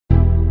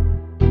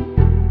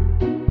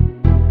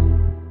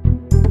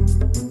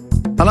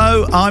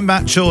Hello, I'm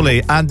Matt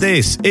Chorley, and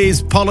this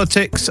is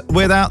Politics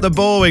Without the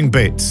Boring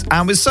Bits.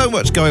 And with so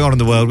much going on in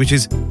the world, which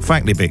is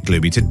frankly a bit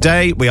gloomy,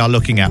 today we are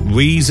looking at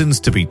reasons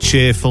to be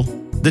cheerful.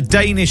 The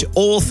Danish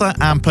author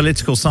and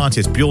political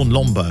scientist Bjorn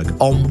Lomborg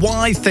on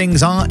why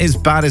things aren't as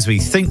bad as we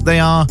think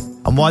they are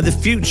and why the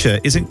future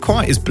isn't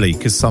quite as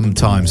bleak as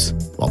sometimes,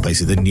 well,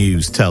 basically the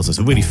news tells us.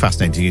 A really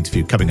fascinating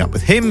interview coming up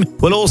with him.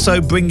 We'll also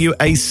bring you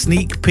a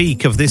sneak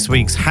peek of this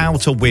week's How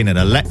to Win an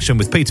Election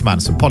with Peter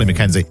Mandelson, Polly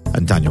Mackenzie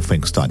and Daniel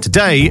Finkelstein.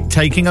 Today,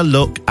 taking a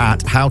look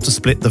at how to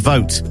split the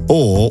vote,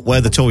 or where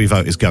the Tory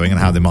vote is going and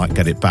how they might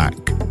get it back.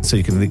 So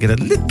you can get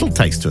a little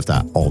taste of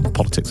that on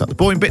Politics Like the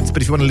Boring Bits.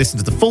 But if you want to listen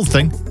to the full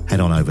thing,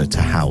 head on over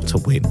to How to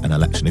Win an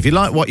Election. If you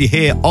like what you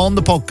hear on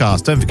the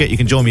podcast, don't forget you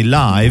can join me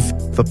live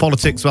for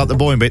Politics Without the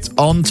Boring Bits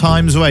on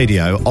Times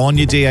Radio, on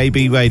your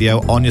DAB radio,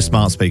 on your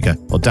smart speaker,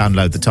 or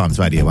download the Times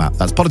Radio app.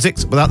 That's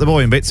Politics Without the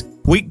Boring Bits,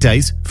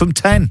 weekdays from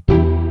 10.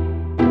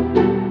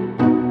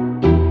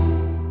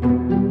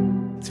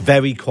 It's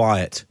very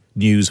quiet,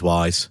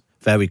 news-wise.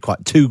 Very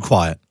quiet. Too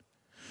quiet.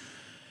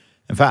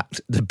 In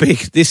fact,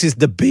 this is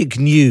the big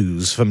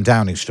news from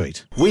Downing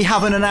Street. We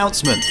have an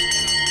announcement.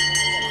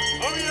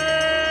 Oh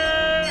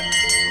yeah!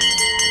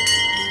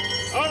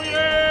 Oh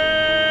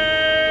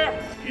yeah!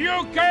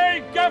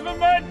 UK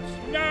government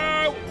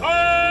now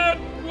on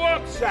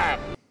WhatsApp.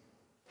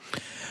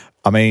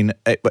 I mean,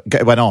 it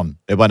went on.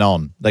 It went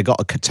on. They got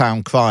a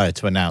town crier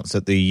to announce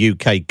that the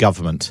UK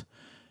government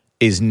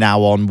is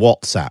now on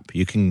WhatsApp.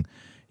 You can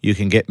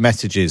get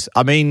messages.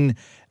 I mean,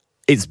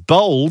 it's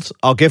bold.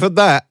 I'll give it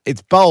that.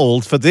 It's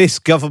bold for this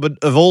government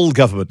of all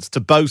governments to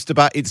boast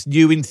about its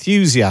new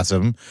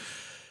enthusiasm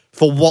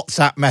for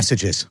WhatsApp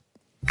messages.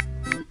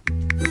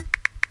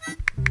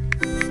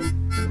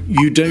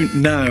 You don't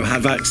now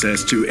have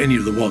access to any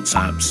of the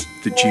WhatsApps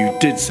that you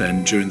did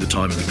send during the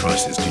time of the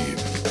crisis, do you?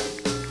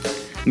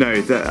 No,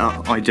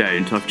 I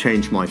don't. I've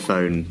changed my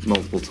phone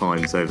multiple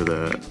times over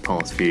the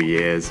past few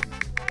years.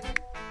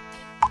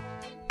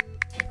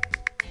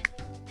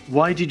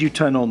 Why did you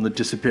turn on the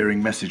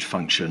disappearing message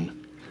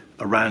function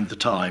around the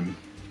time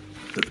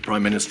that the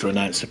Prime Minister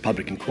announced a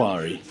public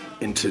inquiry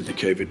into the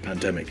COVID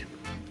pandemic?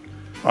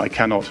 I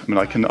cannot. I mean,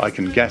 I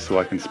can guess or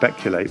I can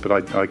speculate,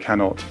 but I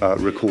cannot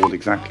recall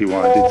exactly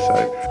why I did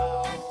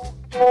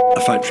so.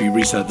 A factory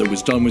reset that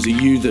was done. Was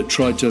it you that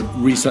tried to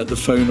reset the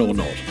phone or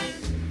not?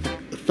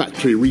 A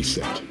factory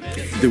reset?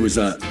 There is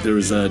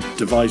a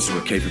device or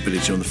a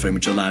capability on the phone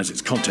which allows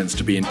its contents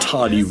to be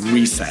entirely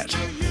reset.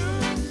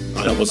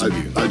 That wasn't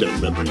you. I don't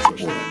remember any such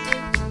thing.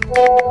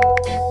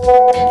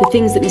 The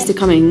things that Mr.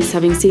 Cummings,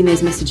 having seen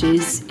those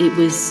messages, it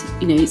was,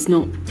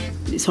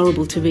 it's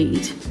horrible to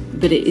read,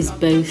 but it is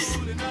both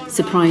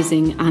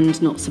surprising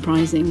and not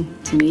surprising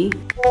to me.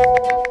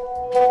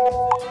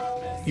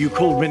 You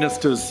called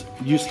ministers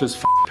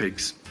useless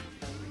pigs,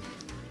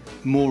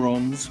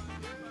 morons,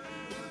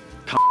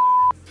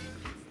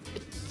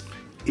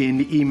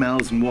 in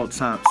emails and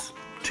WhatsApps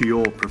to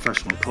your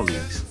professional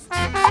colleagues.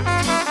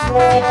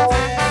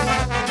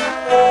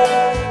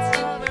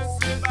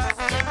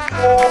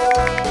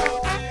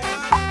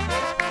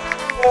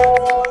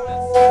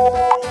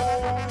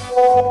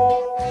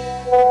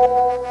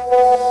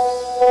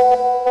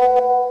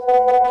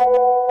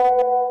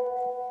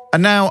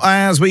 And now,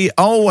 as we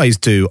always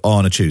do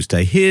on a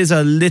Tuesday, here's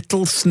a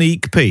little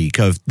sneak peek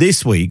of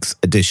this week's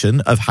edition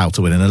of How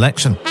to Win an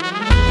Election.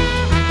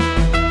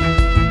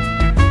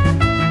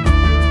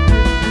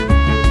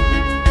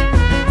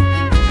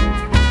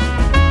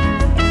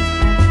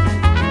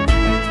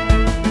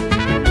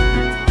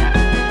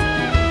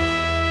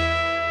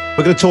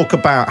 We're going to talk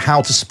about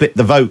how to split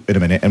the vote in a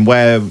minute and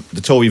where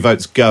the Tory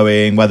vote's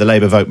going, where the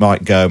Labour vote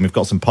might go. And we've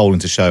got some polling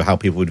to show how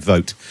people would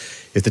vote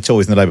if the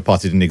Tories and the Labour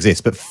Party didn't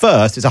exist. But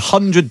first, it's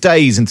 100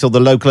 days until the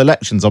local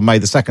elections on May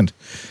the 2nd.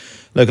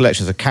 Local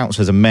elections are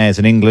councillors and mayors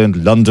in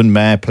England, London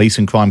mayor, police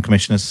and crime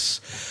commissioners.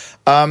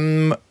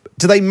 Do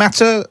they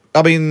matter?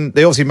 I mean,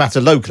 they obviously matter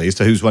locally as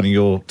to who's running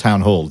your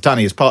town hall.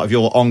 Danny, as part of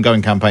your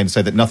ongoing campaign to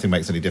say that nothing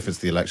makes any difference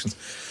to the elections,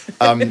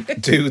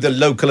 do the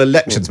local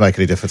elections make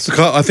any difference?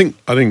 I think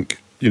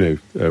being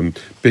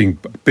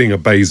a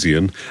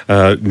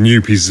Bayesian,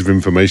 new pieces of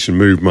information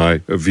moved my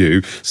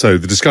view. So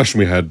the discussion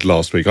we had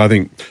last week, I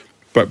think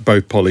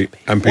both Polly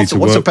and Peter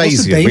what's a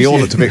Bayesian? We all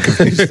looked a bit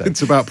confused then.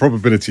 It's about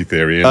probability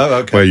theory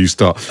and where you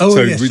start.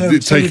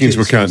 Taking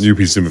into account new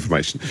pieces of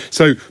information.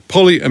 So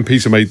Polly and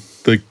Peter made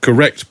the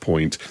correct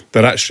point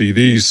that actually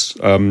these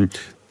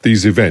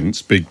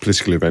events, big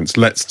political events,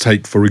 let's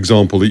take, for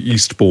example, the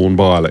Eastbourne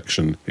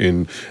by-election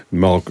in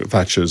Margaret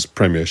Thatcher's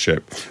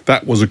premiership.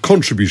 That was a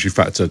contributory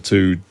factor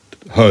to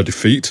her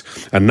defeat,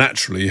 and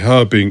naturally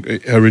her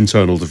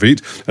internal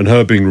defeat and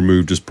her being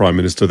removed as Prime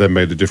Minister then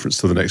made a difference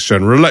to the next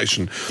general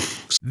election.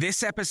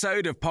 This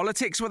episode of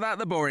Politics Without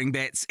the Boring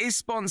Bits is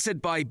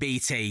sponsored by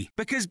BT,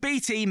 because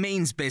BT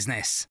means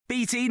business.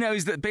 BT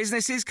knows that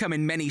businesses come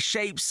in many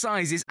shapes,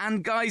 sizes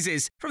and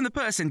guises, from the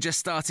person just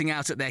starting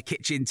out at their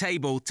kitchen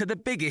table to the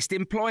biggest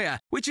employer,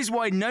 which is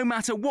why no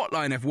matter what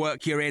line of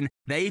work you're in,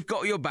 they've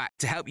got your back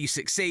to help you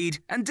succeed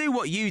and do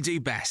what you do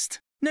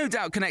best. No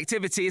doubt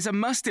connectivity is a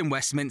must in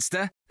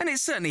Westminster, and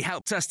it's certainly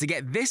helped us to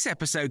get this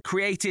episode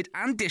created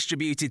and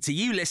distributed to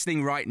you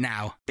listening right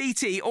now.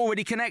 BT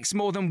already connects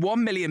more than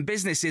 1 million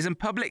businesses and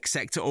public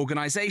sector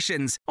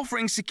organisations,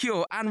 offering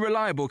secure and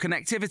reliable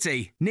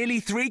connectivity.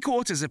 Nearly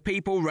 3/4 of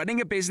people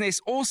running a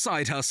business or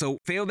side hustle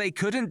feel they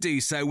couldn't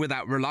do so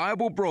without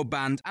reliable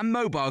broadband and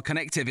mobile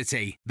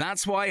connectivity.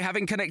 That's why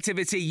having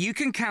connectivity you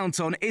can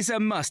count on is a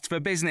must for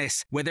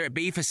business, whether it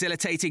be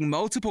facilitating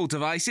multiple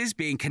devices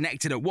being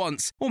connected at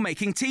once or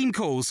making team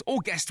calls or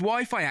guest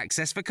Wi-Fi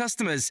access for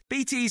customers.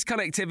 BT's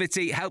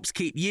connectivity helps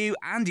keep you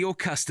and your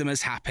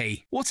customers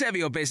happy. Whatever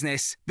your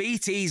business,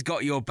 BT's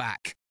got your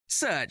back.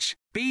 Search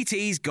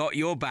BT's got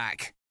your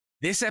back.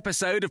 This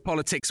episode of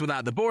Politics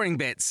Without the Boring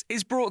Bits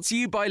is brought to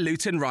you by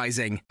Luton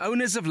Rising,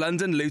 owners of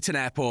London Luton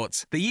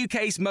Airport, the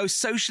UK's most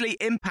socially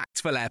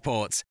impactful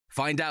airport.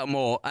 Find out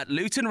more at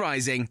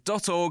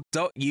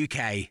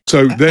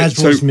lutonrising.org.uk. As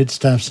was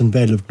Midstaffs and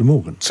Vale of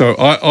Glamorgan. So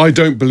I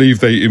don't believe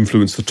they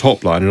influence the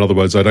top line. In other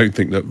words, I don't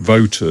think that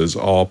voters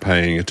are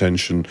paying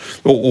attention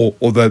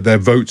or their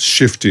votes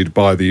shifted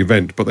by the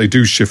event, but they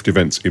do shift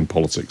events in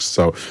politics.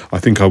 So I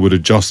think I would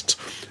adjust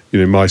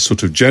my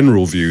sort of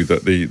general view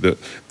that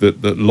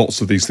that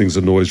lots of these things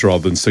are noise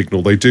rather than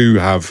signal. They do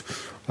have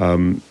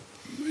an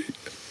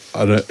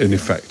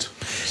effect.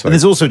 So. And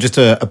there's also just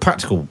a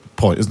practical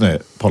point, isn't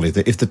it, Polly,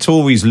 that if the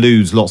Tories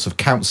lose lots of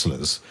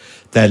councillors,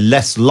 they're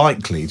less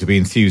likely to be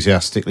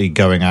enthusiastically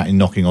going out and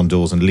knocking on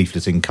doors and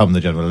leafleting come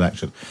the general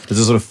election. There's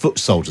a sort of foot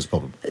soldiers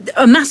problem.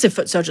 A massive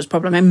foot soldiers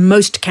problem. And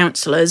most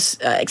councillors,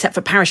 except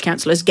for parish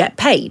councillors, get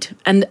paid.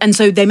 And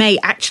so they may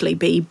actually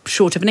be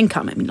short of an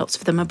income. I mean, lots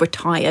of them are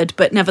retired,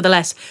 but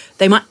nevertheless,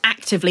 they might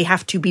actively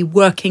have to be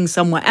working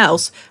somewhere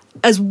else,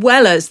 as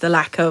well as the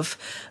lack of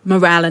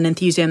morale and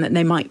enthusiasm that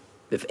they might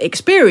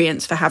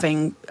experience for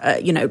having,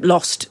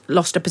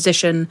 lost a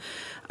position.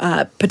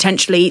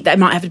 Potentially, they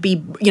might have to be,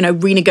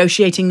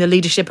 renegotiating the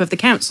leadership of the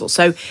council.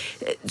 So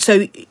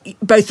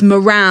both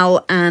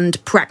morale and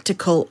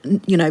practical,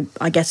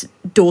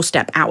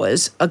 doorstep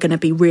hours are going to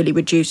be really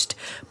reduced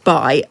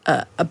by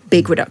a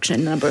big reduction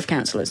in the number of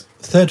councillors.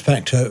 The third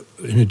factor,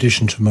 in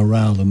addition to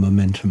morale and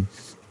momentum,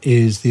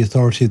 is the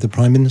authority of the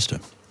Prime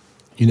Minister.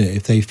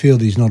 If they feel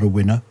he's not a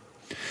winner,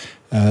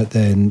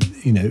 then,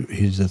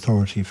 his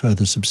authority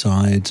further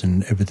subsides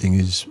and everything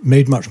is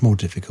made much more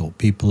difficult.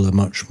 People are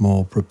much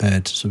more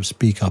prepared to sort of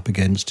speak up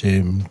against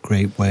him,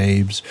 create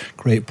waves,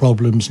 create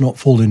problems, not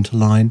fall into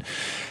line.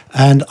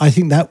 And I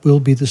think that will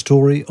be the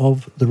story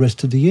of the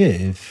rest of the year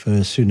if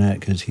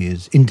Sunak, as he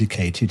has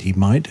indicated he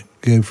might,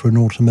 go for an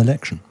autumn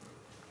election.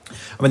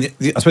 I mean,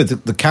 I suppose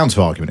the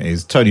counter-argument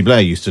is Tony Blair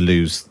used to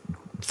lose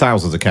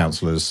thousands of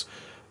councillors,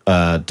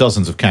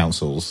 dozens of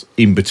councils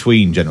in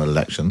between general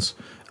elections,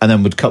 and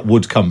then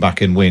would come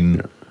back and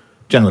win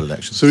general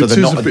elections. So they're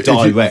not a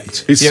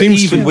direct...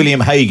 Even William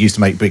Hague used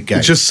to make big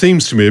gains. It just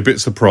seems to me a bit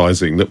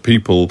surprising that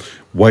people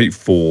wait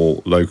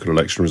for local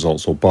election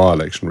results or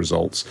by-election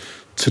results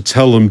to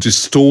tell them to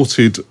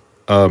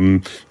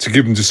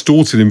give them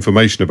distorted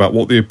information about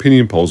what the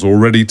opinion polls are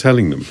already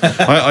telling them.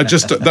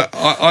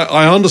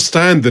 I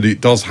understand that it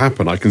does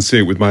happen. I can see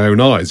it with my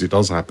own eyes. It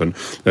does happen.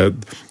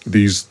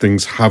 These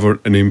things have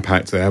an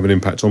impact. They have an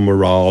impact on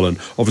morale. And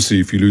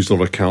obviously, if you lose a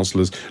lot of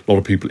councillors, a lot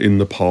of people in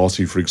the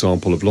party, for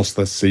example, have lost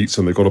their seats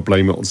and they've got to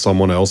blame it on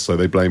someone else. So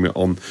they blame it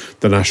on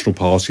the National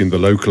Party and the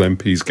local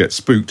MPs get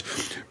spooked.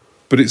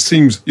 But it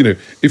seems,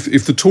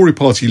 if the Tory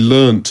party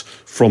learnt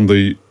from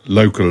the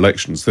local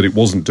elections that it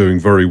wasn't doing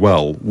very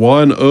well,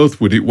 why on earth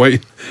would it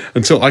wait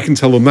until I can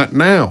tell them that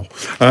now?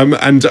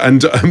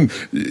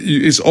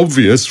 It's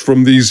obvious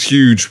from these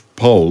huge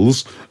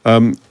polls,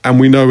 and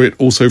we know it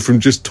also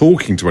from just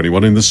talking to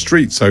anyone in the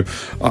street. So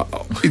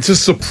it's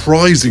just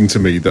surprising to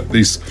me that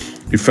these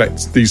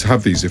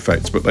have these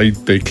effects, but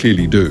they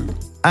clearly do.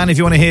 And if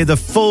you want to hear the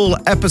full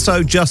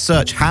episode, just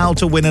search How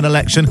to Win an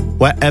Election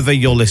wherever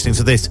you're listening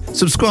to this.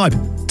 Subscribe,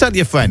 tell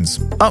your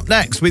friends. Up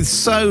next, with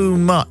so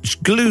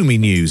much gloomy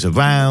news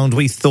around,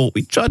 we thought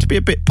we'd try to be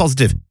a bit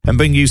positive and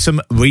bring you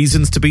some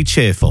reasons to be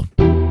cheerful.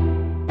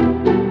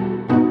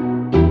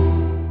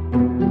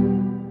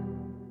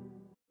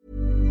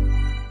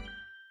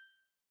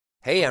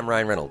 Hey, I'm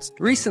Ryan Reynolds.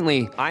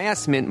 Recently, I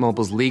asked Mint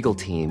Mobile's legal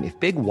team if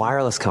big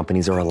wireless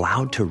companies are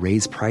allowed to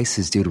raise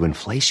prices due to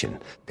inflation.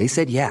 They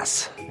said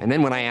yes. And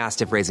then when I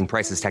asked if raising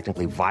prices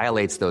technically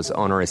violates those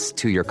onerous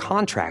 2-year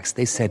contracts,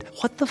 they said,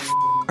 "What the f***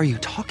 are you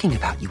talking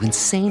about, you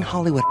insane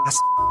Hollywood ass?"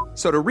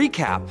 So to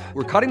recap,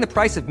 we're cutting the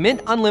price of Mint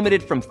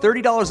Unlimited from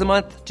 $30 a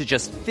month to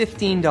just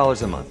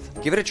 $15 a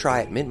month. Give it a try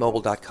at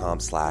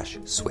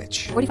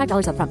mintmobile.com/switch.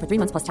 $45 up front for 3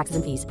 months plus taxes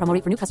and fees. Promo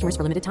rate for new customers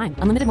for limited time.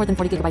 Unlimited more than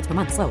 40 gigabytes per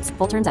month. Slows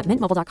full terms at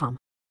mintmobile.com.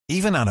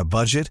 Even on a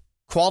budget,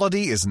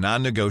 quality is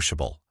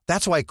non-negotiable.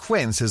 That's why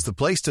Quince is the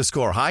place to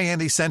score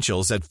high-end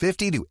essentials at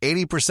 50 to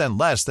 80%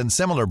 less than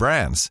similar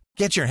brands.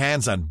 Get your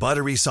hands on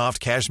buttery soft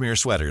cashmere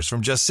sweaters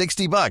from just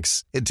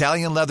 $60,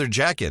 Italian leather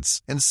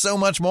jackets, and so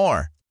much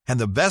more. And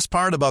the best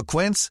part about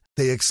Quince,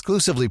 they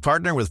exclusively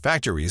partner with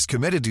factories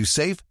committed to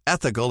safe,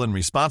 ethical, and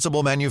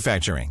responsible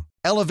manufacturing.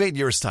 Elevate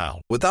your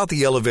style without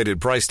the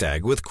elevated price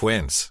tag with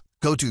Quince.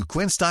 Go to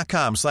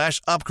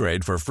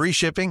quince.com/upgrade for free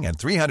shipping and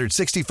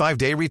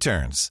 365-day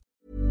returns.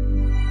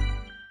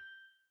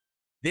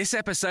 This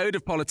episode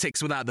of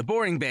Politics Without the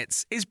Boring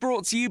Bits is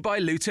brought to you by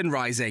Luton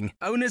Rising,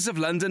 owners of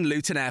London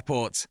Luton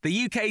Airport, the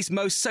UK's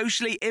most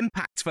socially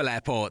impactful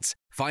airport.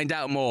 Find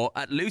out more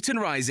at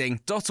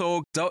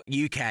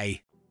lutonrising.org.uk.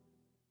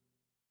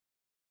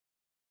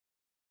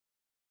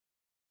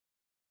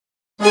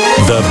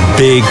 The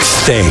big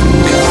thing.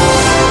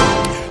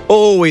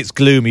 Oh, it's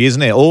gloomy,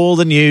 isn't it? All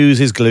the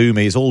news is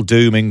gloomy. It's all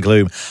doom and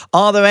gloom.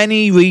 Are there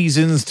any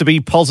reasons to be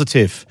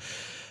positive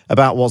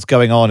about what's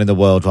going on in the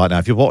world right now?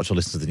 If you watch or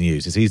listen to the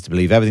news, it's easy to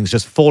believe everything's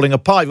just falling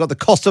apart. You've got the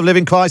cost of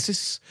living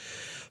crisis,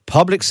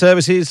 public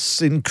services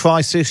in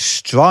crisis,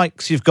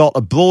 strikes. You've got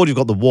abroad, you've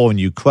got the war in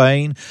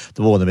Ukraine,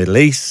 the war in the Middle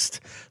East,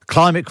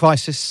 climate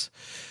crisis.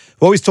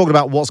 We're always talking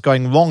about what's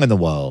going wrong in the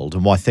world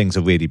and why things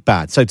are really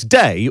bad. So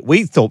today,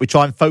 we thought we'd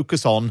try and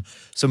focus on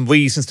some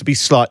reasons to be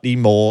slightly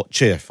more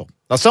cheerful.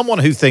 Now, someone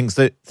who thinks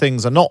that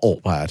things are not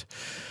all bad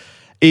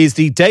is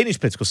the Danish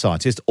political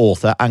scientist,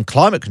 author and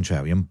climate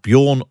contrarian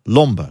Bjorn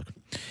Lomborg.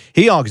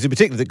 He argues in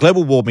particular that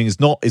global warming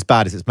is not as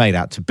bad as it's made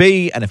out to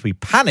be, and if we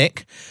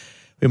panic,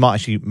 we might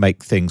actually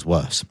make things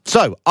worse.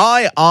 So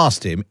I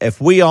asked him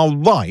if we are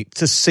right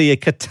to see a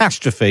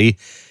catastrophe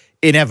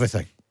in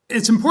everything.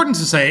 It's important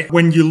to say,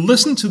 when you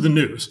listen to the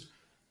news,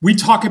 we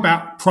talk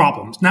about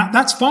problems. Now,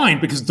 that's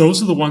fine because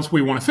those are the ones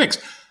we want to fix.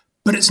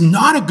 But it's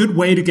not a good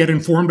way to get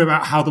informed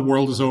about how the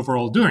world is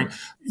overall doing.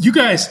 You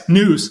guys,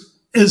 news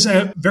is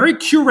a very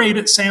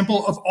curated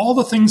sample of all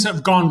the things that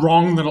have gone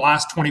wrong in the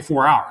last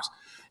 24 hours.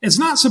 It's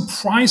not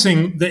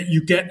surprising that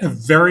you get a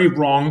very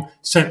wrong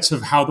sense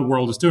of how the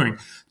world is doing.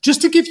 Just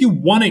to give you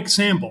one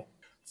example,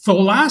 for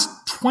the last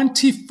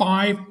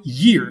 25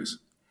 years,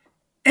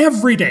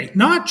 every day,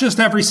 not just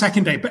every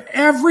second day, but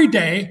every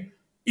day,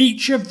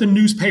 each of the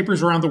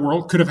newspapers around the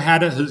world could have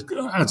had as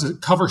a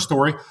cover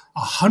story,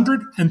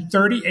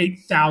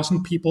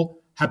 138,000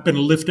 people have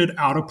been lifted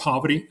out of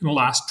poverty in the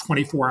last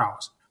 24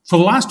 hours. For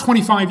the last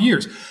 25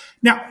 years.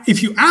 Now,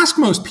 if you ask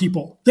most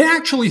people, they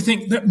actually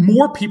think that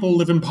more people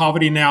live in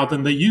poverty now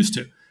than they used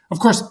to. Of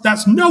course,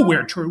 that's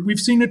nowhere true. We've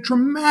seen a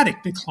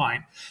dramatic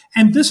decline.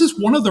 And this is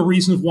one of the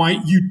reasons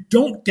why you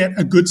don't get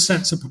a good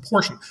sense of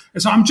proportion.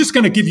 And so I'm just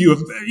going to give you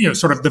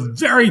sort of the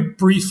very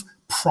brief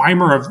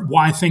primer of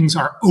why things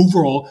are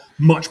overall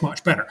much,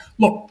 much better.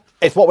 Look.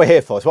 It's what we're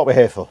here for. It's what we're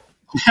here for.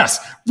 Yes.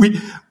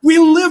 We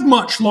live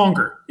much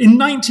longer. In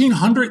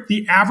 1900,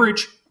 the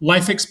average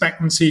life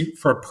expectancy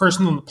for a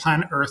person on the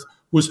planet Earth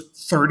was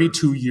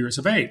 32 years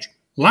of age.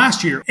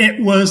 Last year,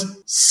 it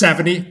was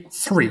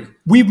 73.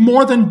 We've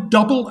more than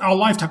doubled our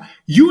lifetime.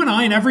 You and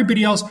I and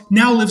everybody else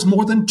now lives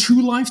more than 2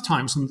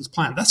 lifetimes on this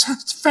planet.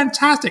 That's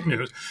fantastic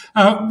news.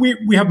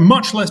 We have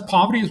much less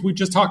poverty, as we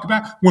just talked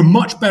about. We're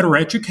much better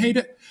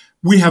educated.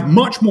 We have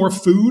much more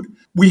food.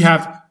 We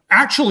have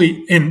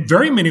actually, in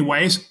very many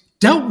ways,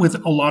 dealt with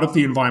a lot of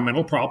the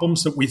environmental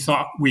problems that we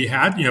thought we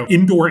had.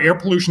 Indoor air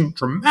pollution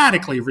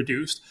dramatically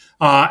reduced.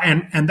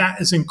 And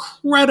that is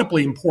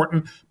incredibly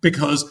important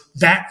because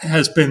that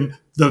has been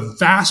the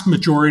vast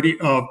majority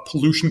of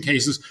pollution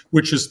cases,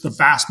 which is the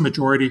vast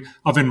majority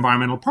of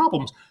environmental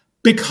problems,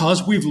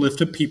 because we've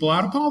lifted people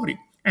out of poverty.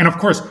 And of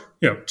course,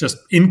 just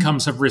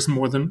incomes have risen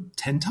more than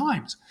 10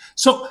 times.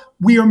 So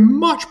we are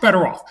much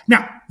better off.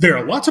 Now, there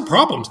are lots of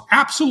problems.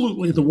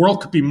 Absolutely, the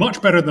world could be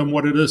much better than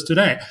what it is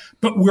today.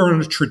 But we're on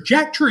a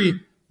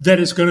trajectory that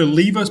is going to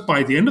leave us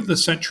by the end of the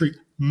century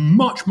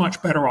much, much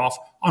better off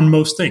on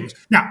most things.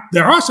 Now,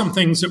 there are some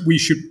things that we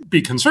should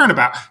be concerned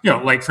about,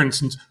 like, for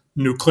instance,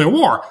 nuclear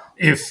war.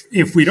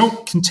 If we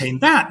don't contain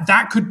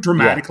that could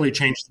dramatically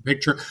change the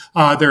picture.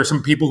 There are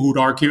some people who would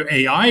argue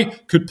AI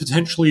could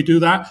potentially do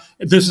that.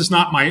 This is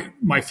not my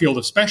field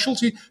of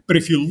specialty, but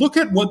if you look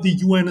at what the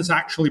UN is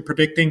actually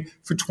predicting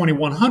for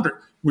 2100,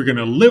 we're going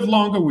to live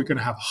longer, we're going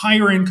to have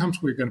higher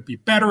incomes, we're going to be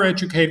better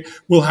educated,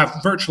 we'll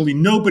have virtually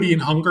nobody in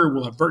hunger,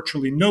 we'll have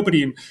virtually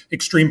nobody in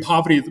extreme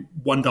poverty,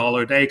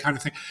 $1 a day kind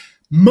of thing.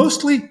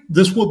 Mostly,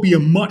 this will be a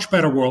much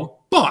better world,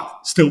 but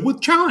still with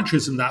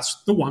challenges, and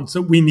that's the ones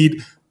that we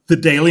need the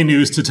daily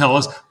news to tell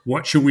us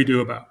what should we do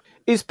about.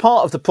 Is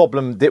part of the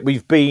problem that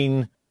we've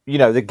been,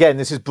 again,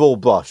 this is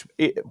broad brush,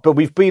 but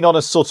we've been on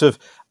a sort of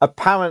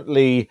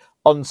apparently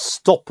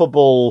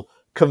unstoppable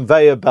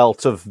conveyor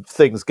belt of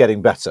things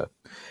getting better,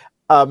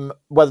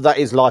 whether that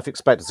is life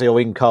expectancy or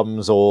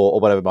incomes or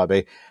whatever it might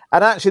be.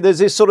 And actually, there's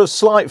this sort of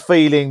slight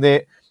feeling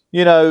that,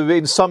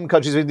 in some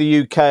countries in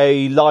the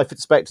UK, life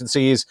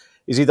expectancy is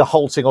either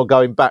halting or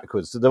going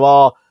backwards. So there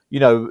are,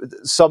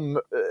 some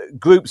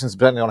groups, and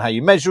depending on how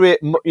you measure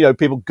it,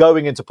 people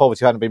going into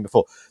poverty who hadn't been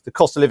before. The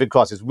cost of living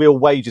crisis, real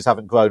wages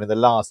haven't grown in the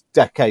last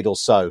decade or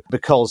so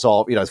because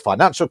of, the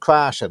financial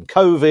crash and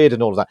COVID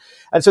and all of that.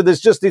 And so there's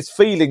just this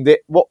feeling that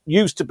what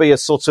used to be a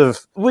sort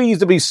of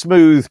reasonably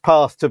smooth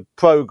path to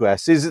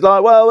progress is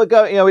like, well, we're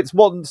going,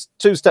 it's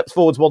 2 steps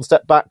forwards, 1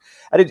 step back.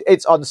 And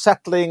it's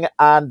unsettling.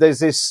 And there's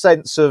this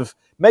sense of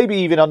maybe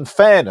even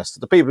unfairness that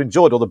the people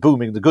enjoyed all the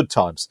booming, the good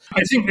times.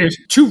 I think there's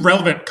two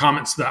relevant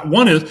comments to that.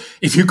 One is,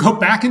 if you go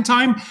back in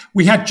time,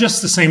 we had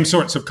just the same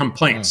sorts of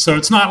complaints. So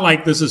it's not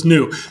like this is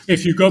new.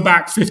 If you go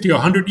back 50 or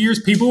 100 years,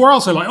 people were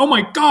also like, oh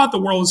my God, the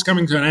world is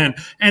coming to an end.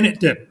 And it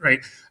did,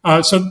 right?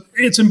 So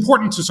it's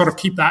important to sort of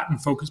keep that in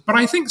focus. But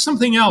I think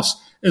something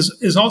else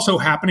is also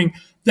happening,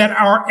 that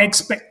our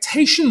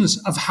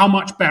expectations of how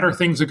much better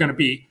things are going to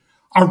be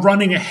are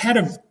running ahead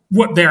of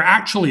what they're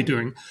actually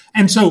doing.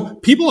 And so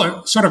people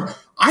are sort of,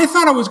 I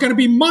thought I was going to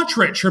be much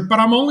richer, but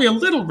I'm only a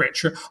little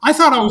richer. I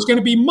thought I was going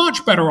to be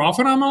much better off,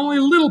 and I'm only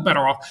a little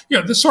better off. You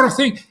know, this sort of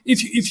thing.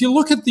 If you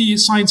look at the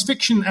science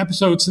fiction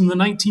episodes in the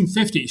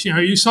 1950s, you know,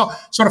 you saw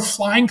sort of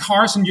flying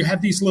cars, and you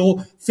had these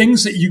little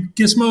things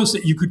gizmos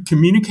that you could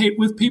communicate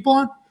with people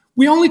on.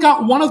 We only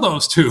got one of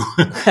those two.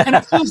 And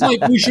it feels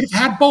like we should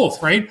have had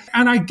both, right?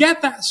 And I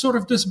get that sort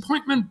of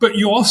disappointment, but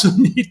you also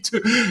need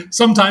to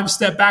sometimes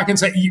step back and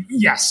say,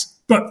 yes,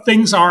 but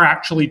things are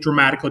actually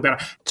dramatically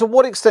better. To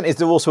what extent is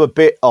there also a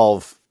bit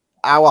of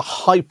our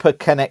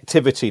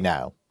hyper-connectivity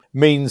now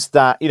means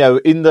that, you know,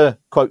 in the,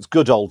 quotes,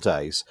 good old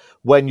days,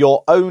 when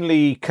your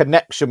only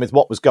connection with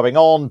what was going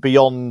on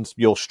beyond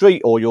your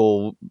street or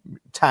your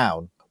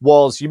town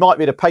was you might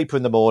read a paper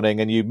in the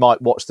morning and you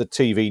might watch the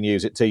TV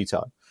news at tea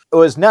time.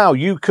 Whereas now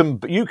you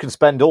can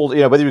spend all, you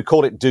know, whether you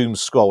call it doom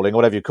scrolling or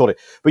whatever you call it,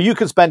 but you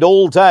can spend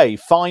all day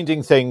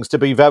finding things to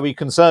be very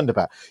concerned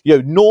about. You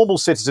know, normal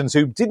citizens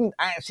who didn't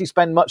actually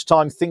spend much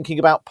time thinking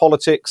about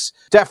politics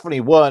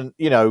definitely weren't,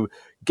 you know,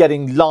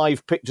 getting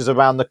live pictures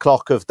around the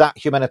clock of that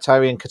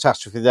humanitarian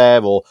catastrophe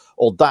there or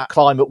that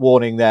climate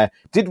warning there.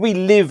 Did we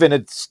live in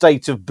a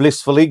state of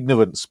blissful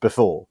ignorance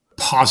before?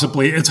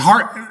 Possibly. It's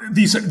hard.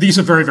 These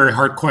are very, very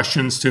hard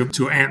questions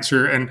to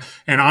answer. And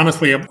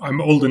honestly,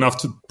 I'm old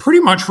enough to pretty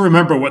much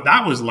remember what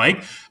that was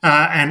like.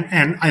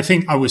 And I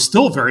think I was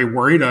still very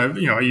worried.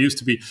 I used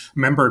to be a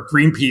member of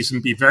Greenpeace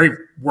and be very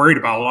worried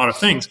about a lot of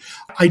things.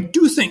 I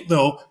do think,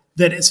 though,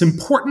 that it's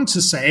important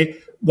to say,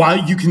 while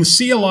you can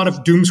see a lot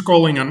of doom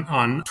scrolling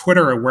on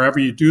Twitter or wherever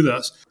you do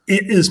this,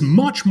 it is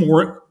much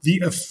more the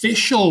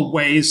official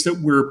ways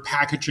that we're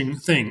packaging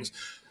things.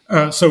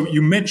 So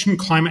you mentioned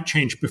climate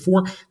change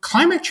before.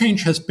 Climate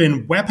change has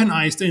been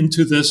weaponized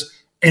into this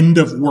end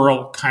of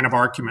world kind of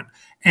argument.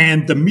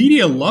 And the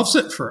media loves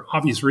it for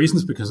obvious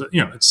reasons because,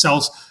 you know, it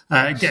sells,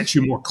 gets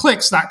you more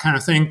clicks, that kind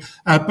of thing.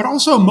 But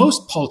also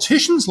most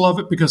politicians love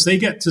it because they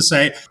get to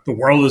say the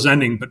world is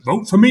ending, but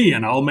vote for me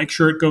and I'll make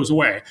sure it goes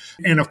away.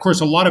 And of course,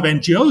 a lot of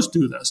NGOs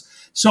do this.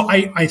 So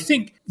I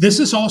think this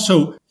is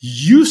also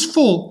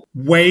useful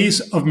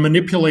ways of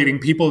manipulating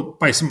people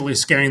by simply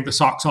scaring the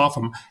socks off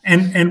them.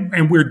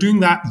 And we're doing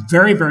that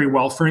very, very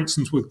well, for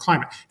instance, with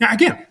climate. Now,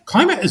 again,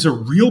 climate is a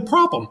real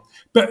problem.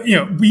 But, you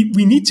know,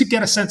 we need to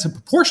get a sense of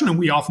proportion, and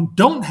we often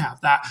don't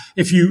have that.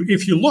 If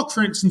you look,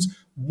 for instance,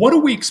 what do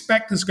we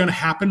expect is going to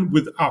happen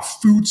with our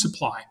food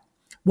supply?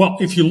 Well,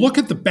 if you look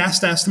at the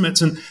best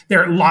estimates, and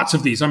there are lots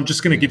of these, I'm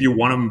just going to give you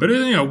one of them, but,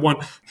 you know, one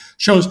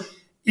shows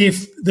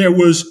if there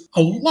was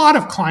a lot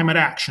of climate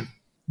action,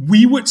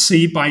 we would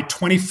see by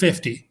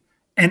 2050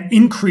 an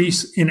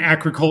increase in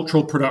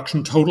agricultural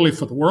production totally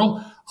for the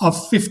world of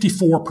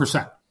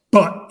 54%.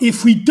 But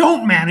if we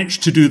don't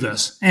manage to do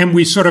this, and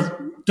we sort of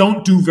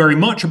don't do very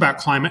much about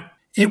climate,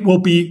 it will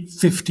be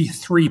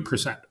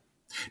 53%.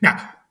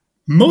 Now,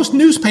 most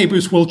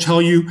newspapers will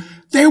tell you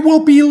there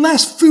will be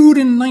less food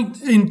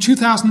in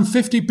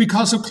 2050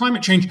 because of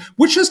climate change,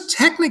 which is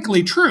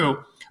technically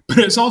true, but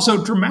it's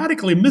also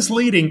dramatically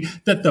misleading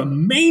that the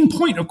main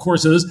point, of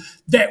course, is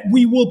that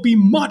we will be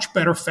much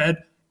better fed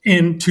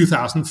in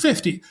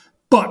 2050.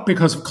 But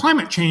because of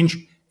climate change,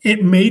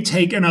 it may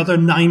take another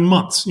 9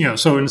 months. You know,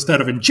 so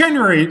instead of in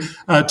January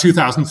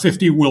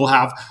 2050, we'll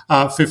have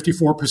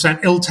 54%.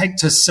 It'll take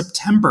to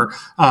September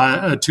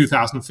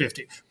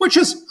 2050, which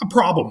is a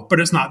problem,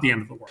 but it's not the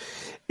end of the world.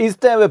 Is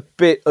there a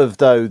bit of,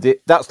 though,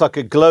 that's like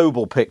a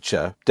global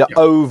picture, that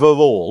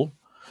overall,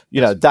 you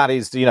know, that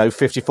is, you know,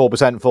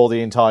 54% for the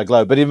entire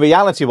globe. But in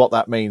reality, what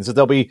that means is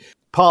there'll be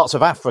parts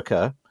of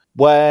Africa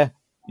where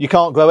you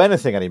can't grow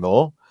anything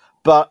anymore,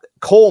 but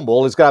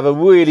Cornwall is going to have a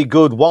really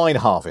good wine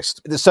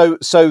harvest. So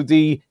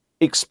the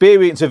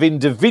experience of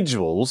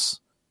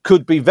individuals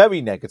could be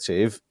very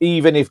negative,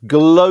 even if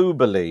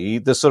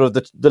globally the sort of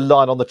the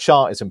line on the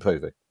chart is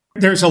improving.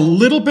 There's a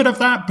little bit of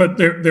that, but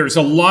there's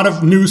a lot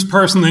of news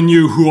person than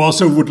you who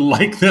also would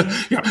like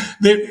this. You know,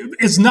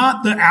 it's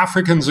not that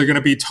Africans are going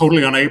to be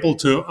totally unable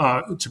to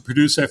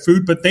produce their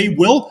food, but they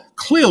will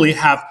clearly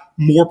have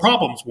more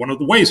problems. One of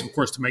the ways, of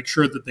course, to make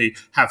sure that they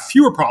have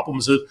fewer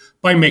problems is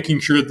by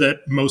making sure that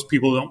most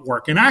people don't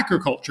work in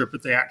agriculture,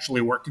 but they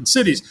actually work in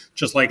cities,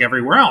 just like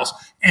everywhere else,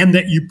 and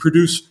that you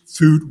produce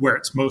food where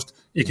it's most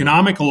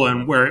economical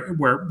and where it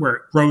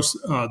grows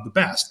the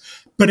best.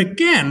 But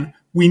again,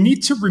 we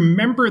need to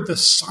remember the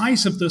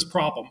size of this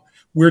problem.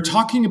 We're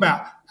talking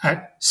about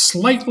a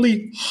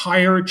slightly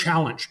higher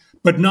challenge,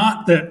 but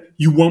not that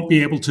you won't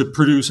be able to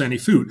produce any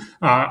food.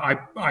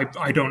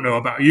 I don't know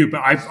about you,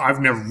 but I've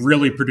never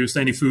really produced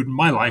any food in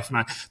my life,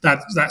 and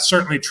that's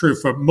certainly true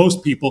for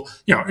most people.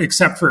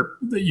 Except for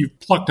that you've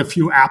plucked a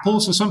few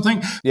apples or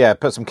something. Yeah,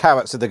 put some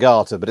carrots in the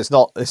garden, but it's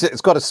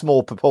got a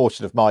small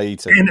proportion of my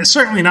eating, and it's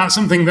certainly not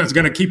something that's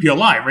going to keep you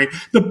alive, right?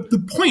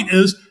 The point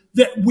is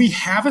that we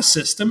have a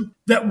system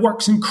that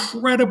works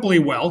incredibly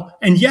well.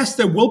 And yes,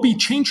 there will be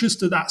changes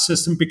to that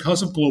system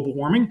because of global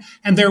warming,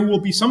 and there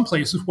will be some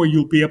places where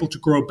you'll be able to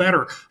grow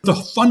better. The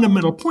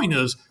fundamental point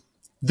is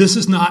this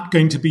is not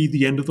going to be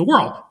the end of the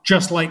world,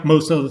 just like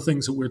most other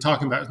things that we're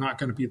talking about is not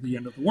going to be the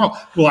end of the world.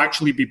 We'll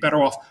actually be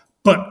better off,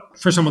 but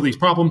for some of these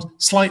problems,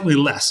 slightly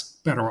less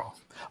better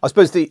off. I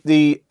suppose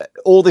the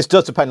all this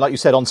does depend, like you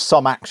said, on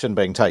some action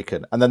being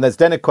taken. And then there's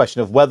a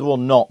question of whether or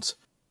not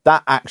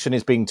that action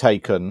is being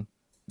taken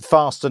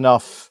fast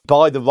enough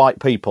by the right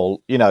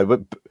people.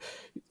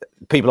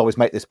 People always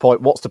make this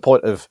point: what's the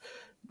point of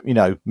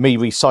me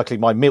recycling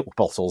my milk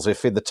bottles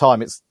if in the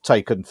time it's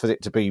taken for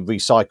it to be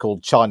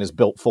recycled China's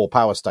built 4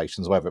 power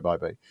stations, wherever it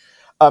might be?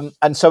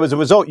 And so as a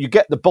result, you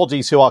get the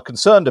bodies who are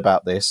concerned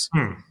about this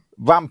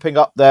ramping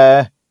up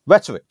their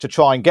rhetoric to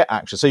try and get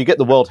action. So you get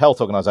the World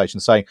Health Organization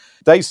saying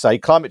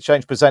climate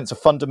change presents a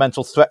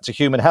fundamental threat to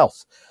human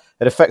health.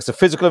 It affects the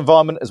physical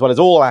environment as well as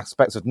all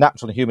aspects of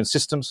natural and human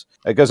systems.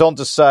 It goes on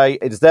to say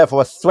it is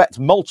therefore a threat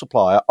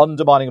multiplier,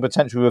 undermining and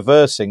potentially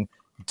reversing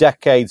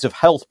decades of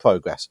health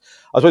progress.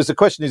 I suppose the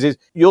question is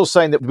you're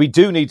saying that we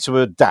do need to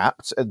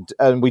adapt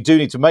and we do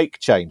need to make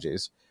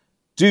changes.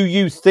 Do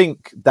you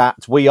think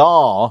that we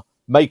are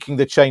making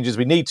the changes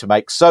we need to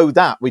make so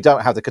that we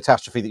don't have the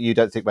catastrophe that you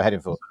don't think we're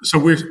heading for? So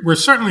we're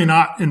certainly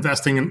not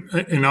investing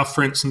enough,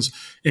 for instance,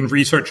 in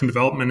research and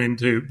development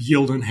into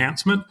yield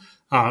enhancement.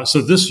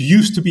 So this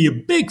used to be a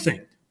big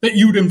thing, that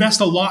you would invest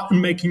a lot in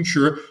making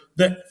sure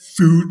that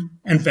food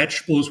and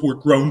vegetables were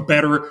grown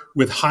better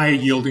with higher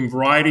yielding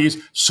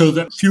varieties so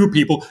that fewer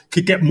people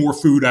could get more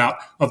food out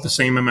of the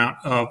same amount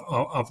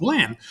of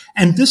land.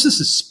 And this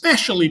is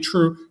especially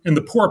true in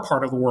the poor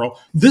part of the world.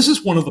 This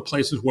is one of the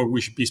places where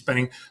we should be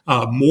spending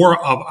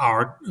more of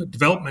our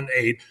development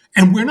aid,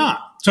 and we're not.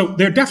 So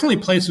there are definitely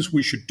places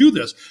we should do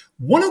this.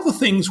 One of the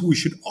things we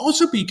should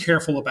also be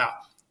careful about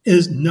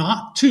is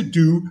not to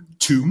do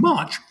too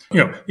much.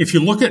 If you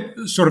look at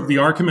sort of the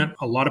argument,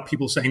 a lot of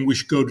people saying we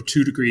should go to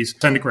 2 degrees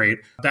centigrade,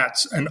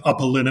 that's an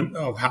upper limit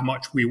of how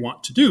much we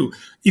want to do.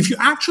 If you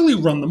actually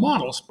run the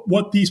models,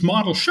 what these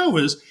models show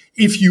is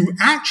if you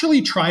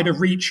actually try to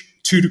reach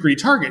 2-degree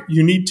target,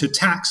 you need to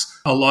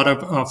tax a lot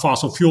of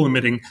fossil fuel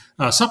emitting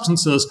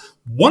substances.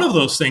 One of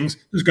those things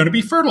is going to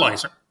be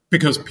fertilizer.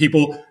 Because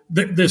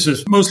this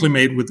is mostly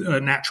made with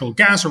natural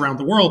gas around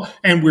the world,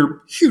 and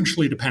we're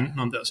hugely dependent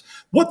on this.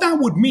 What that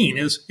would mean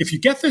is if you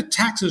get the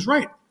taxes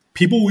right,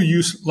 people will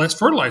use less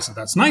fertilizer.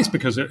 That's nice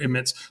because it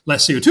emits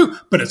less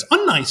CO2, but it's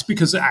unnice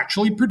because it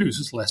actually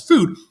produces less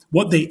food.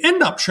 What they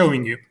end up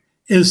showing you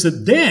is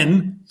that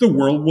then the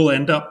world will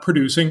end up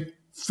producing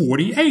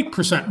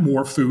 48%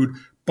 more food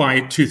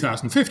by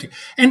 2050.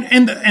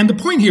 And the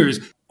point here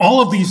is all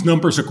of these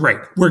numbers are great.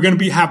 We're going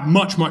to have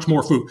much, much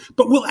more food,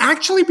 but we'll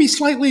actually be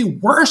slightly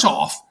worse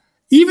off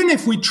even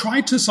if we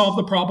try to solve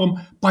the problem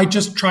by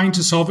just trying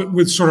to solve it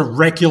with sort of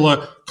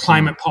regular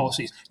climate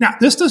policies. Now,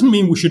 this doesn't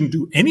mean we shouldn't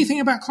do anything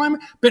about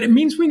climate, but it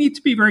means we need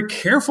to be very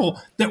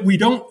careful that we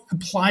don't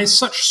apply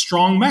such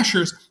strong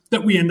measures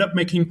that we end up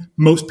making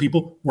most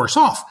people worse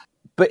off.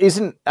 But is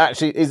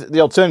the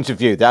alternative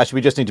view that actually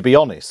we just need to be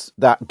honest,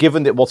 that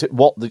given that what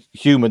the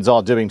humans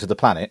are doing to the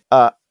planet,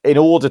 in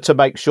order to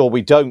make sure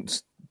we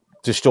don't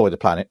destroy the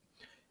planet,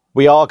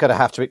 we are going to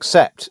have to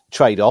accept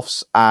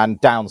trade-offs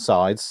and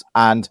downsides,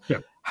 and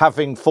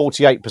having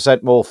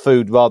 48% more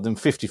food rather than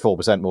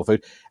 54% more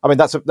food. I mean,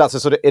 that's a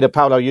sort of in a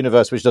parallel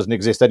universe which doesn't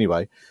exist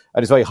anyway,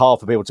 and it's very hard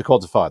for people to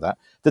quantify that.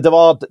 That there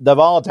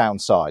are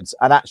downsides,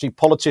 and actually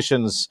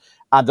politicians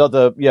and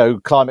other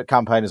climate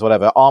campaigners,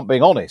 whatever, aren't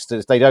being honest.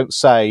 They don't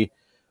say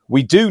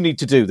we do need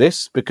to do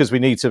this because we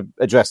need to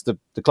address the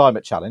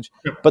climate challenge,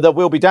 but there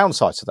will be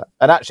downsides to that.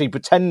 And actually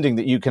pretending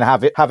that you can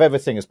have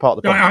everything as part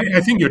of the problem. I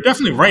think you're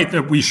definitely right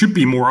that we should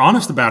be more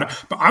honest about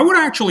it. But I would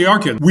actually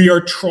argue we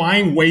are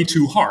trying way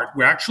too hard.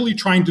 We're actually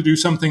trying to do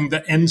something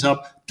that ends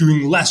up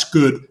doing less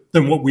good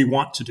than what we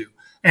want to do.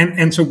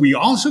 And so we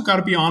also got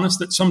to be honest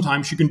that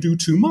sometimes you can do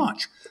too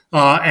much.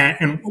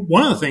 And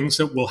one of the things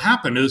that will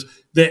happen is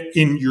that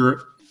in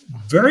your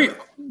very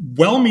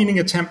well-meaning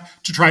attempt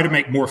to try to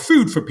make more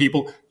food for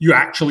people, you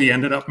actually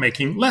ended up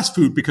making less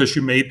food because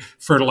you made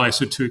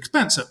fertilizer too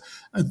expensive.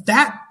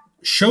 That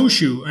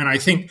shows you, and I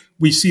think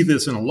we see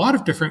this in a lot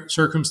of different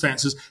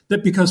circumstances,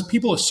 that because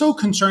people are so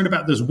concerned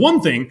about this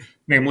one thing,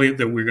 namely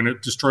that we're going to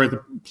destroy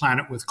the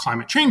planet with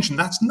climate change, and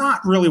that's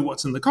not really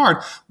what's in the card.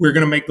 We're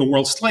going to make the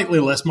world slightly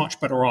much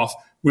better off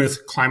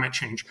with climate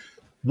change.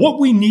 What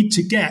we need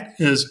to get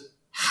is,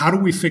 how do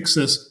we fix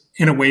this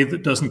in a way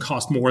that doesn't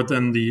cost more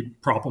than the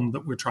problem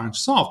that we're trying to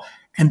solve?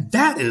 And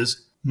that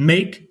is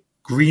make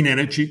green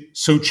energy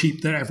so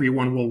cheap that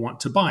everyone will want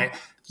to buy it.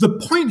 The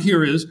point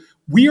here is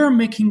we are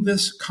making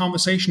this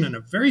conversation in a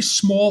very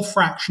small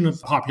fraction of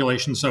the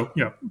population. So,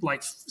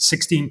 like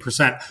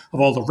 16% of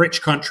all the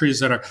rich countries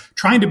that are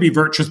trying to be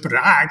virtuous, but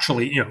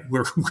actually,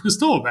 we're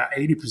still about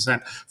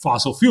 80%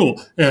 fossil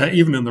fuel,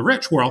 even in the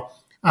rich world.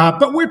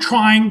 But we're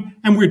trying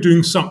and we're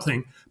doing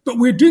something, but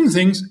we're doing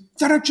things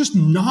that are just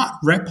not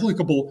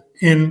replicable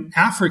in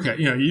Africa.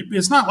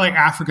 It's not like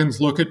Africans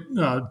look at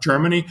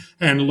Germany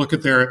and look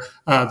at their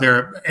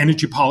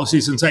energy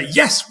policies and say,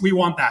 yes, we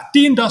want that.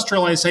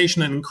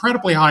 Deindustrialization and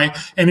incredibly high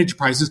energy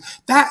prices.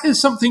 That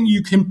is something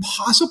you can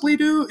possibly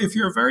do if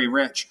you're very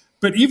rich.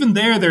 But even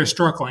there, they're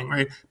struggling,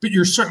 right? But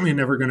you're certainly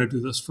never going to do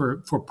this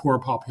for poor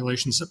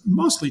populations that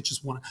mostly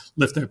just want to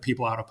lift their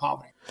people out of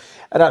poverty.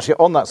 And actually,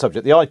 on that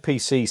subject, the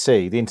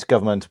IPCC, the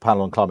Intergovernmental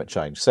Panel on Climate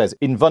Change, says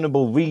in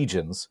vulnerable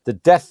regions, the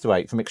death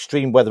rate from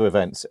extreme weather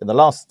events in the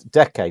last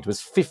decade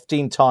was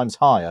 15 times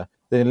higher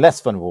than in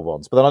less vulnerable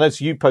ones. But then I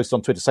noticed you posted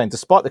on Twitter saying,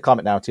 despite the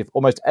climate narrative,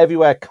 almost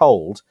everywhere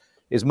cold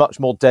is much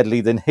more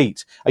deadly than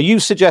heat. Are you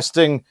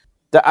suggesting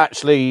that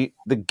actually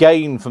the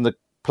gain from the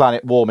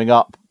planet warming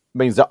up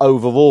means that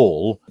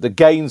overall the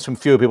gains from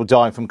fewer people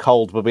dying from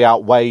cold will be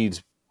outweighed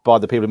by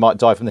the people who might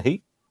die from the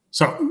heat?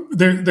 So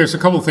there's a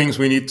couple of things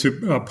we need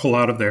to pull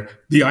out of there.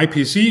 The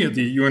IPCC,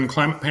 the UN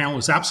Climate Panel,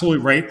 is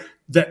absolutely right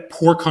that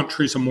poor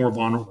countries are more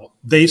vulnerable.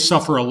 They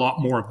suffer a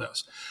lot more of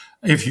this.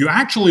 If you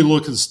actually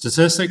look at the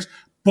statistics,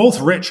 both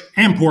rich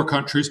and poor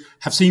countries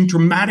have seen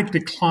dramatic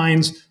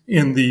declines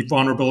in the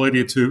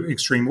vulnerability to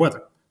extreme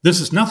weather. This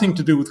has nothing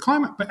to do with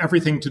climate, but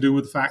everything to do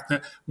with the fact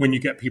that when you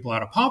get people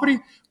out of poverty,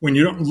 when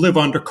you don't live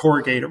under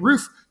corrugated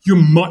roof, you're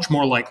much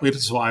more likely to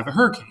survive a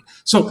hurricane.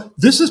 So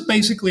this is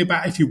basically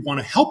about, if you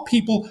want to help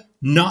people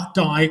not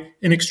die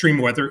in extreme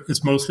weather,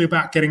 it's mostly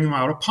about getting them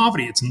out of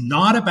poverty. It's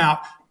not about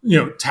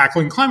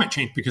tackling climate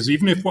change, because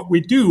even if what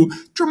we do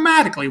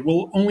dramatically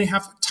will only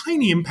have a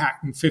tiny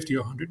impact in 50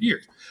 or 100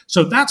 years.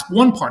 So that's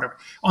one part of it.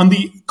 On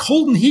the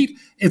cold and heat,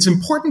 it's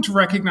important to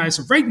recognize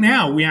that right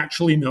now we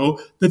actually know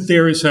that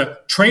there is a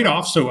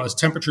trade-off. So as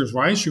temperatures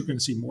rise, you're going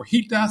to see more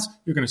heat deaths.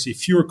 You're going to see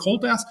fewer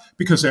cold deaths,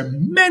 because there are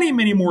many,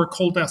 many more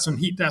cold deaths and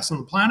heat deaths on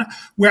the planet.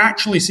 We're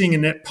actually seeing a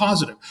net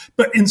positive.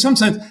 But in some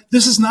sense,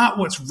 this is not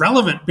what's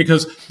relevant,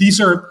 because these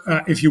are,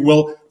 if you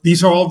will,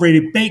 these are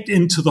already baked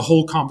into the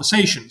whole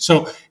conversation.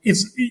 So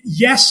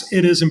yes,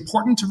 it is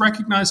important to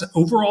recognize that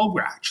overall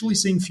we're actually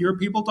seeing fewer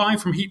people die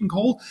from heat and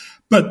cold,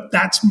 but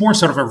that's more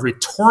sort of a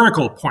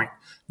rhetorical point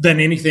than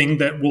anything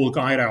that will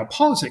guide our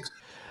politics.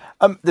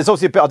 There's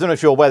obviously I don't know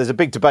if you're aware, there's a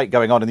big debate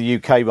going on in the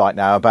UK right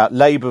now about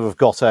Labour have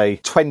got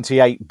a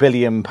 £28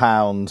 billion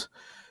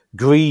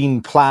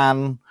green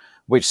plan,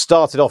 which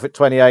started off at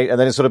 28 and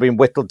then it's sort of been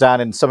whittled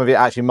down, and some of it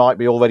actually might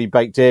be already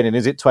baked in, and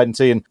is it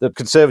 20? And the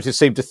Conservatives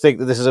seem to think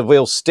that this is a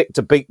real stick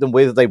to beat them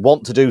with. They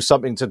want to do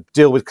something to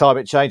deal with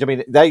climate change. I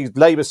mean,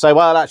 Labour say,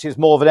 well, actually it's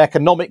more of an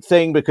economic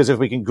thing, because if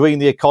we can green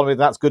the economy,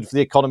 that's good for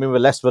the economy. We're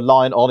less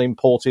reliant on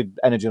imported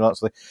energy and that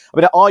sort of thing.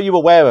 I mean, are you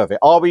aware of it?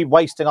 Are we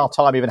wasting our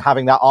time even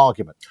having that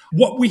argument?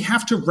 What we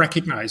have to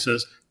recognize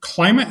is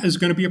climate is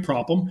going to be a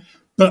problem.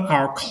 But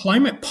our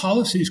climate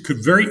policies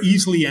could very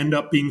easily end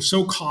up being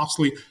so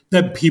costly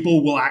that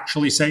people will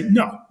actually say,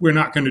 no, we're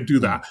not going to do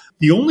that.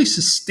 The only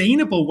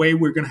sustainable way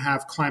we're going to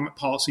have climate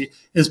policy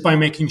is by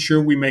making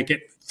sure we make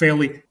it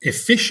fairly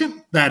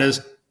efficient, that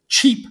is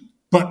cheap,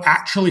 but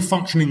actually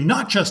functioning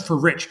not just for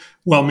rich,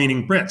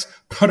 well-meaning Brits,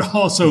 but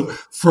also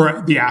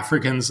for the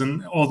Africans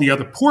and all the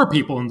other poor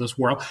people in this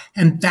world.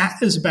 And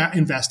that is about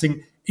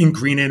investing in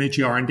green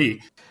energy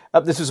R&D.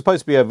 This is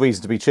supposed to be a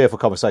reason to be cheerful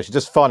conversation.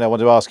 Just finally, I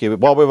want to ask you,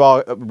 while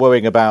we're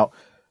worrying about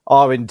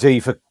R&D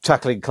for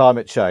tackling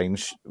climate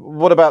change,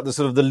 what about the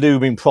sort of the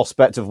looming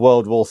prospect of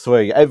World War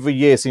III? Every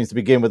year seems to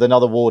begin with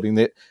another warning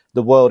that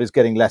the world is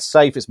getting less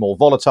safe, it's more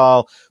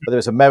volatile, whether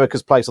it's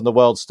America's place on the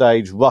world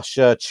stage,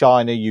 Russia,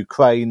 China,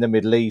 Ukraine, the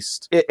Middle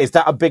East. Is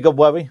that a bigger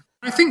worry?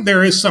 I think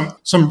there is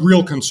some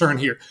real concern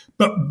here.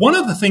 But one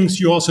of the things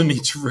you also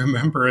need to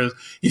remember is,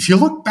 if you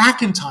look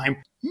back in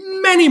time,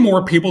 many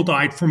more people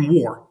died from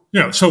war.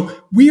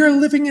 So we are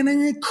living in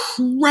an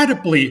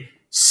incredibly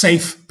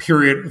safe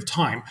period of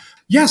time.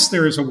 Yes,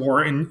 there is a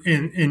war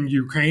in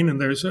Ukraine,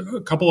 and there's a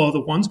couple other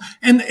ones,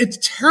 and it's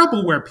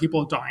terrible where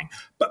people are dying.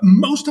 But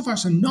most of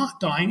us are not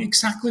dying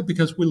exactly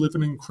because we live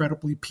in an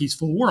incredibly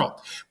peaceful world.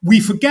 We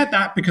forget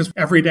that because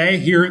every day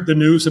hear the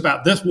news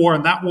about this war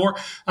and that war.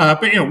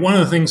 But one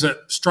of the things that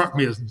struck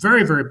me as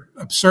very, very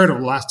absurd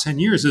over the last 10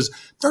 years is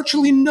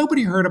virtually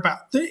nobody heard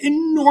about the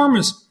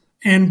enormous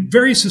and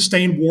very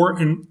sustained war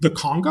in the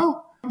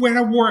Congo. We had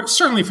a war,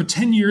 certainly for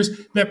 10 years,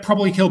 that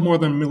probably killed more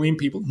than 1 million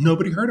people.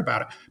 Nobody heard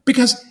about it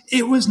because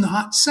it was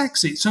not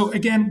sexy. So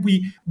again,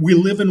 we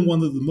live in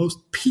one of the most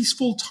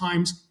peaceful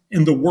times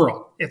in the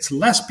world. It's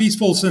less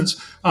peaceful since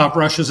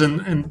Russia's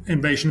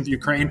invasion of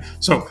Ukraine.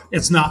 So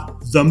it's not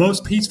the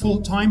most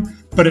peaceful time,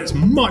 but it's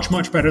much,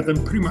 much better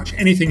than pretty much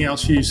anything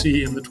else you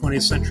see in the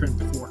 20th century and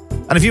before.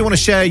 And if you want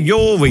to share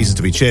your reasons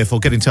to be cheerful,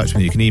 get in touch with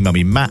me. You can email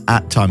me,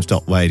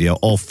 matt@times.radio,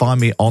 or find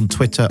me on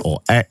Twitter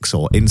or X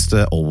or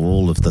Insta or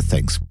all of the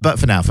things. But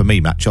for now, for me,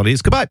 Matt Jolly,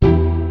 it's goodbye.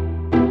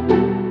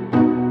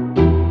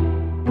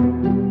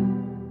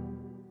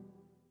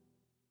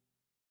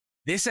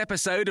 This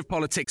episode of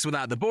Politics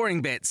Without the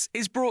Boring Bits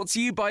is brought to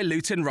you by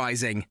Luton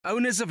Rising,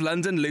 owners of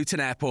London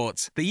Luton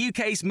Airport, the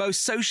UK's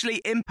most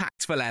socially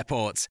impactful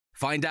airport.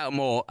 Find out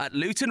more at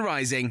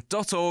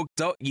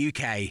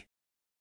lutonrising.org.uk.